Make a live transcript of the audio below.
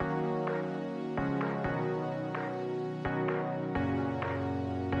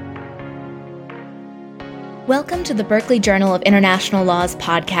Welcome to the Berkeley Journal of International Law's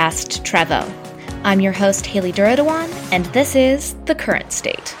podcast, Trevo. I'm your host, Haley Duradawan, and this is The Current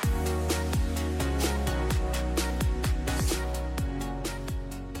State.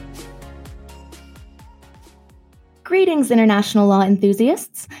 Greetings, international law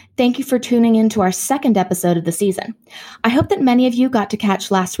enthusiasts. Thank you for tuning in to our second episode of the season. I hope that many of you got to catch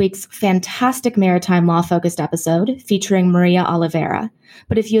last week's fantastic maritime law-focused episode featuring Maria Oliveira.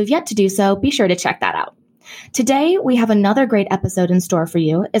 But if you have yet to do so, be sure to check that out. Today, we have another great episode in store for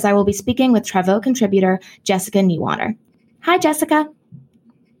you, as I will be speaking with Trevo contributor Jessica Niewaner. Hi, Jessica.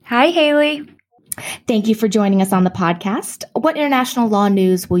 Hi, Haley. Thank you for joining us on the podcast. What international law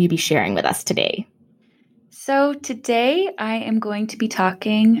news will you be sharing with us today? So today I am going to be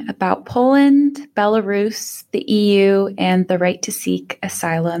talking about Poland, Belarus, the EU, and the right to seek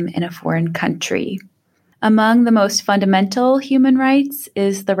asylum in a foreign country. Among the most fundamental human rights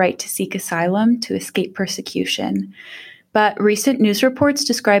is the right to seek asylum to escape persecution. But recent news reports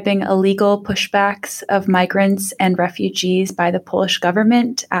describing illegal pushbacks of migrants and refugees by the Polish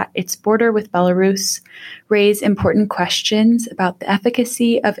government at its border with Belarus raise important questions about the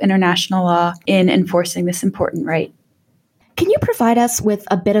efficacy of international law in enforcing this important right. Can you provide us with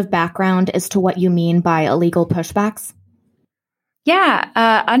a bit of background as to what you mean by illegal pushbacks?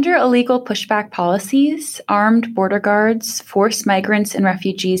 Under illegal pushback policies, armed border guards force migrants and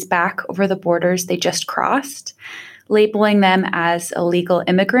refugees back over the borders they just crossed, labeling them as illegal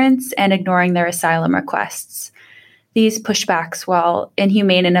immigrants and ignoring their asylum requests. These pushbacks, while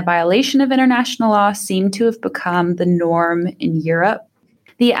inhumane and a violation of international law, seem to have become the norm in Europe.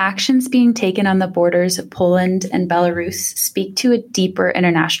 The actions being taken on the borders of Poland and Belarus speak to a deeper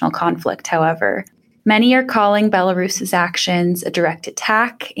international conflict, however. Many are calling Belarus's actions a direct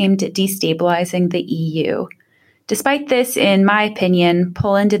attack aimed at destabilizing the EU. Despite this, in my opinion,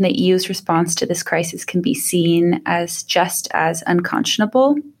 Poland and the EU's response to this crisis can be seen as just as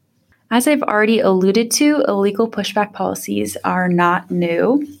unconscionable. As I've already alluded to, illegal pushback policies are not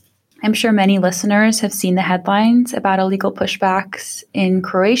new. I'm sure many listeners have seen the headlines about illegal pushbacks in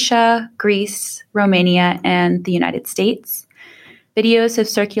Croatia, Greece, Romania, and the United States. Videos have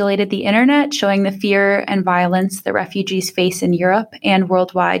circulated the internet showing the fear and violence that refugees face in Europe and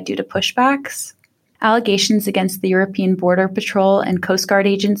worldwide due to pushbacks. Allegations against the European Border Patrol and Coast Guard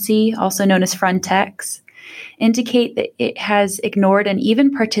Agency, also known as Frontex, indicate that it has ignored and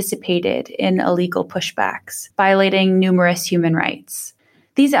even participated in illegal pushbacks, violating numerous human rights.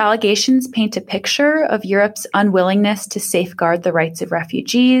 These allegations paint a picture of Europe's unwillingness to safeguard the rights of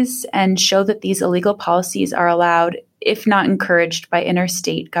refugees and show that these illegal policies are allowed, if not encouraged, by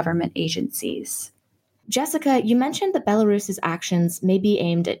interstate government agencies. Jessica, you mentioned that Belarus's actions may be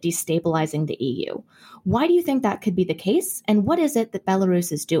aimed at destabilizing the EU. Why do you think that could be the case, and what is it that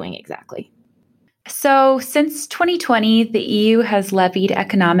Belarus is doing exactly? So, since 2020, the EU has levied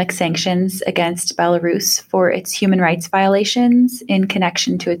economic sanctions against Belarus for its human rights violations in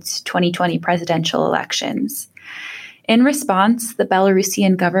connection to its 2020 presidential elections. In response, the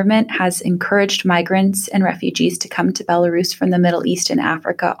Belarusian government has encouraged migrants and refugees to come to Belarus from the Middle East and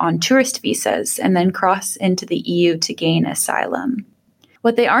Africa on tourist visas and then cross into the EU to gain asylum.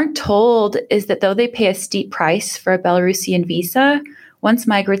 What they aren't told is that though they pay a steep price for a Belarusian visa, once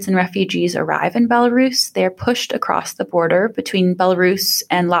migrants and refugees arrive in Belarus, they are pushed across the border between Belarus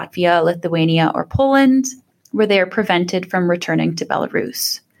and Latvia, Lithuania, or Poland, where they are prevented from returning to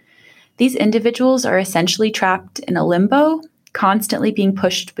Belarus. These individuals are essentially trapped in a limbo, constantly being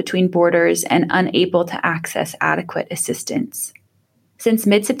pushed between borders and unable to access adequate assistance. Since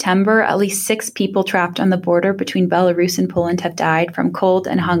mid-September, at least 6 people trapped on the border between Belarus and Poland have died from cold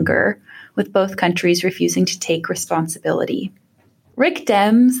and hunger, with both countries refusing to take responsibility. Rick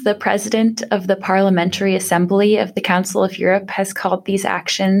Dems, the president of the Parliamentary Assembly of the Council of Europe, has called these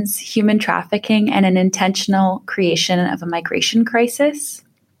actions human trafficking and an intentional creation of a migration crisis.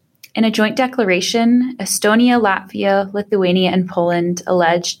 In a joint declaration, Estonia, Latvia, Lithuania, and Poland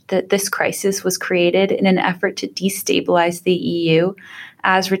alleged that this crisis was created in an effort to destabilize the EU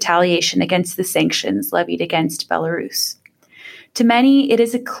as retaliation against the sanctions levied against Belarus. To many, it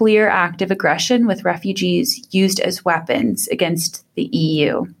is a clear act of aggression with refugees used as weapons against the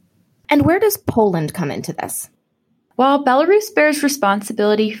EU. And where does Poland come into this? While Belarus bears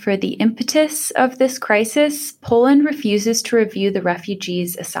responsibility for the impetus of this crisis, Poland refuses to review the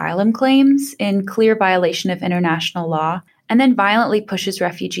refugees' asylum claims in clear violation of international law, and then violently pushes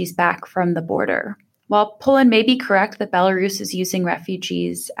refugees back from the border. While Poland may be correct that Belarus is using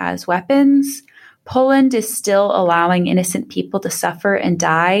refugees as weapons, Poland is still allowing innocent people to suffer and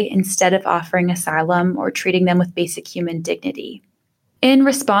die instead of offering asylum or treating them with basic human dignity. In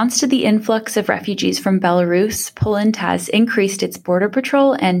response to the influx of refugees from Belarus, Poland has increased its border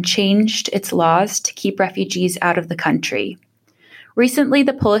patrol and changed its laws to keep refugees out of the country. Recently,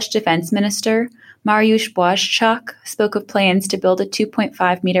 the Polish defense minister, Mariusz Błaszczak, spoke of plans to build a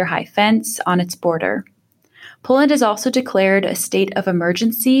 2.5-meter-high fence on its border. Poland has also declared a state of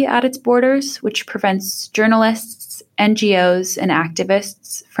emergency at its borders, which prevents journalists, NGOs, and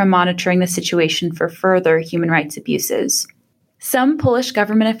activists from monitoring the situation for further human rights abuses. Some Polish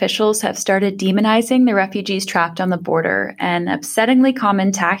government officials have started demonizing the refugees trapped on the border, an upsettingly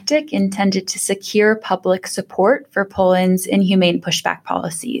common tactic intended to secure public support for Poland's inhumane pushback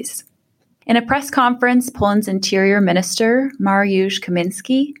policies. In a press conference, Poland's Interior Minister, Mariusz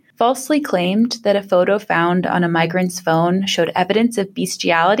Kaminski, falsely claimed that a photo found on a migrant's phone showed evidence of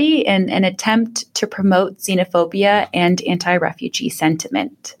bestiality in an attempt to promote xenophobia and anti-refugee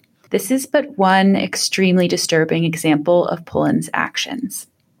sentiment. This is but one extremely disturbing example of Poland's actions.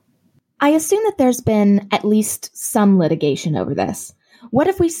 I assume that there's been at least some litigation over this. What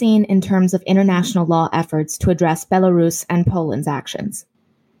have we seen in terms of international law efforts to address Belarus and Poland's actions?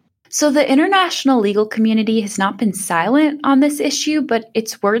 So the international legal community has not been silent on this issue, but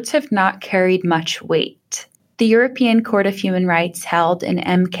its words have not carried much weight. The European Court of Human Rights held in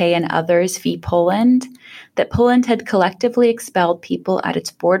MK and others v. Poland that Poland had collectively expelled people at its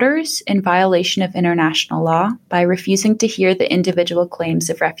borders in violation of international law by refusing to hear the individual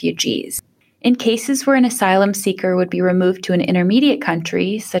claims of refugees. In cases where an asylum seeker would be removed to an intermediate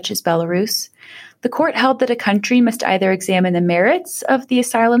country, such as Belarus, the court held that a country must either examine the merits of the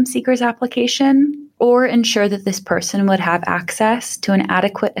asylum seeker's application or ensure that this person would have access to an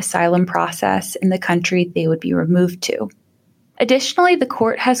adequate asylum process in the country they would be removed to. Additionally, the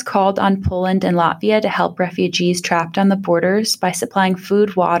court has called on Poland and Latvia to help refugees trapped on the borders by supplying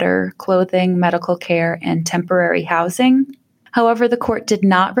food, water, clothing, medical care, and temporary housing. However, the court did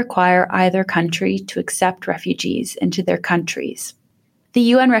not require either country to accept refugees into their countries. The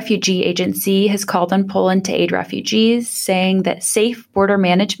UN Refugee Agency has called on Poland to aid refugees, saying that safe border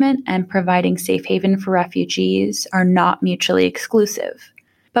management and providing safe haven for refugees are not mutually exclusive.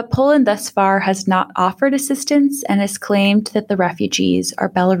 But Poland thus far has not offered assistance and has claimed that the refugees are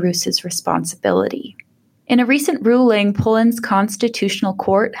Belarus's responsibility. In a recent ruling, Poland's constitutional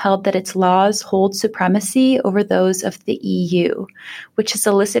court held that its laws hold supremacy over those of the EU, which has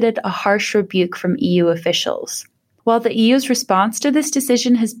elicited a harsh rebuke from EU officials. While the EU's response to this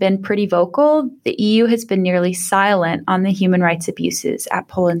decision has been pretty vocal, the EU has been nearly silent on the human rights abuses at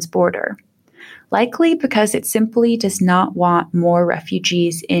Poland's border, likely because it simply does not want more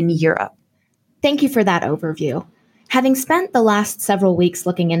refugees in Europe. Thank you for that overview. Having spent the last several weeks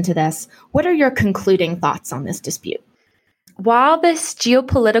looking into this, what are your concluding thoughts on this dispute? While this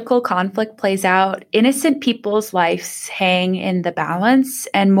geopolitical conflict plays out, innocent people's lives hang in the balance,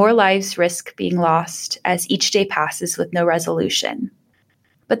 and more lives risk being lost as each day passes with no resolution.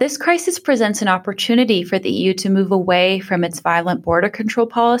 But this crisis presents an opportunity for the EU to move away from its violent border control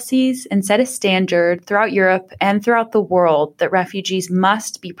policies and set a standard throughout Europe and throughout the world that refugees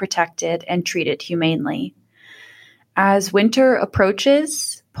must be protected and treated humanely. As winter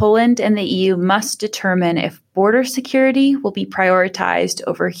approaches, Poland and the EU must determine if border security will be prioritized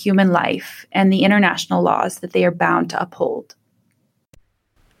over human life and the international laws that they are bound to uphold.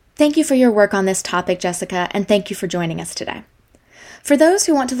 Thank you for your work on this topic, Jessica, and thank you for joining us today. For those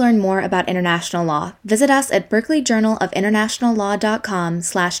who want to learn more about international law, visit us at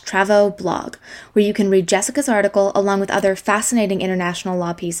berkeleyjournalofinternationallaw.com/Travo blog, where you can read Jessica's article along with other fascinating international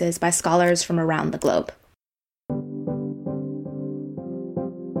law pieces by scholars from around the globe.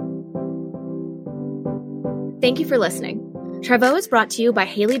 Thank you for listening. Travo is brought to you by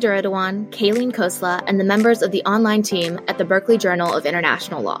Haley Duradawan, Kayleen Khosla, and the members of the online team at the Berkeley Journal of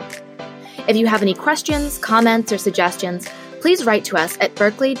International Law. If you have any questions, comments, or suggestions, please write to us at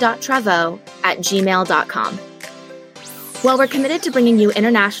berkeley.travo@gmail.com. While we're committed to bringing you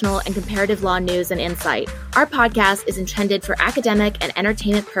international and comparative law news and insight, our podcast is intended for academic and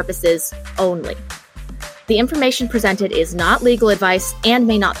entertainment purposes only. The information presented is not legal advice and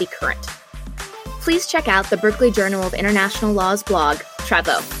may not be current. Please check out the Berkeley Journal of International Law's blog,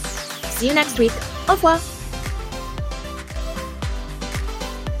 Travo. See you next week. Au revoir.